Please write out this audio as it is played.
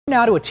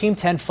Now to a Team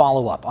 10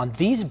 follow-up on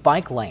these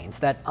bike lanes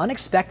that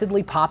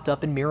unexpectedly popped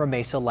up in Mira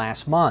Mesa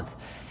last month.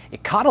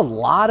 It caught a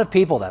lot of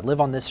people that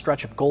live on this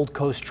stretch of Gold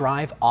Coast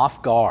Drive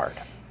off guard.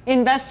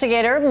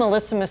 Investigator Mira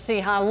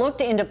Mesa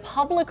looked into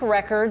public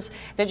records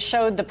that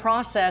showed the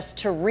process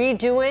to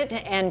redo it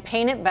and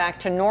paint it back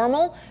to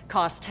normal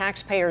cost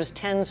taxpayers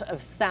tens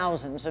of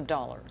thousands of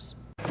dollars.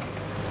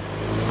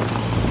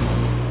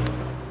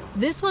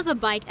 This was the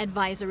bike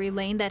advisory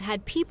lane that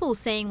had people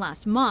saying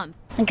last month,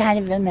 "Some kind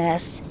of a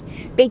mess.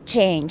 Big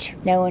change.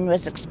 No one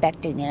was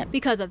expecting it."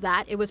 Because of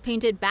that, it was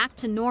painted back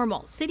to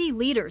normal. City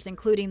leaders,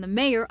 including the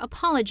mayor,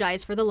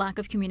 apologized for the lack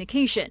of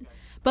communication.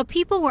 But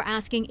people were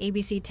asking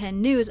ABC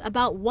 10 News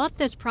about what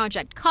this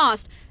project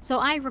cost, so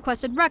I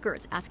requested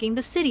records asking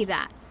the city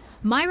that.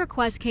 My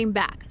request came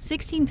back,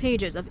 16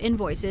 pages of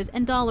invoices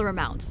and dollar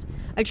amounts.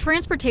 A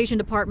transportation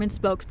department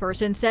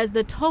spokesperson says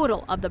the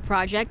total of the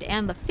project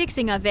and the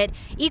fixing of it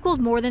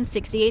equaled more than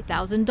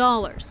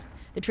 $68,000.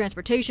 The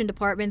transportation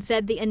department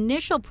said the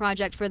initial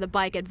project for the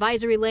bike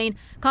advisory lane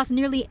cost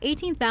nearly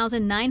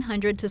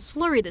 $18,900 to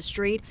slurry the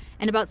street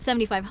and about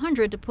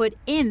 $7,500 to put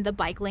in the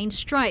bike lane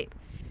stripe.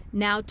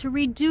 Now, to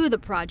redo the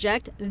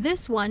project,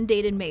 this one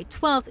dated May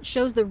 12th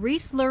shows the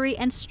re-slurry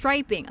and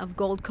striping of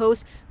Gold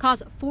Coast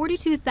cost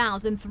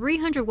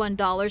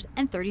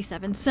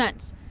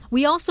 $42,301.37.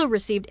 We also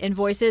received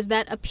invoices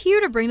that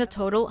appear to bring the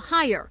total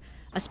higher.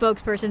 A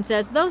spokesperson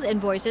says those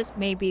invoices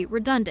may be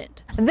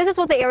redundant. This is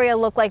what the area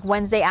looked like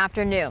Wednesday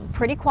afternoon.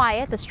 Pretty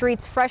quiet, the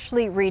streets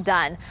freshly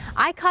redone.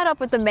 I caught up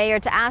with the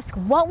mayor to ask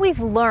what we've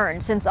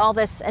learned since all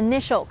this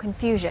initial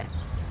confusion.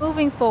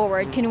 Moving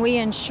forward, can we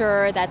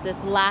ensure that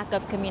this lack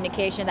of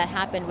communication that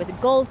happened with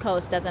Gold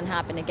Coast doesn't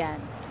happen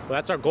again? Well,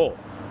 that's our goal.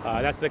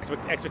 That's the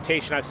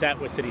expectation I've set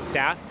with city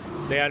staff.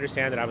 They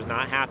understand that I was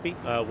not happy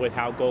with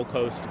how Gold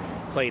Coast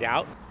played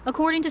out.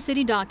 According to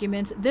city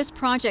documents, this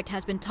project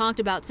has been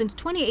talked about since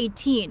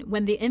 2018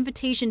 when the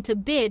invitation to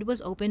bid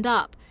was opened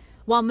up.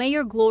 While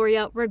Mayor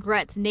Gloria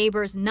regrets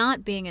neighbors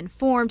not being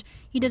informed,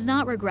 he does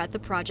not regret the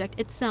project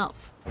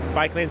itself.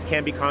 Bike lanes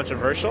can be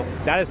controversial.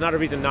 That is not a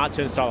reason not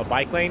to install a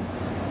bike lane.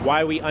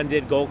 Why we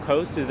undid Gold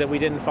Coast is that we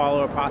didn't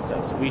follow a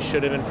process. We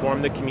should have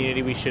informed the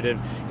community. We should have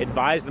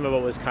advised them of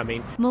what was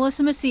coming. Mira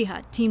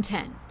Mesa, Team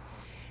 10.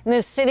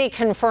 The city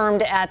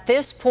confirmed at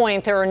this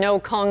point there are no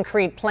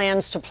concrete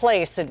plans to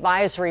place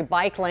advisory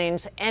bike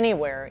lanes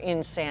anywhere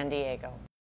in San Diego.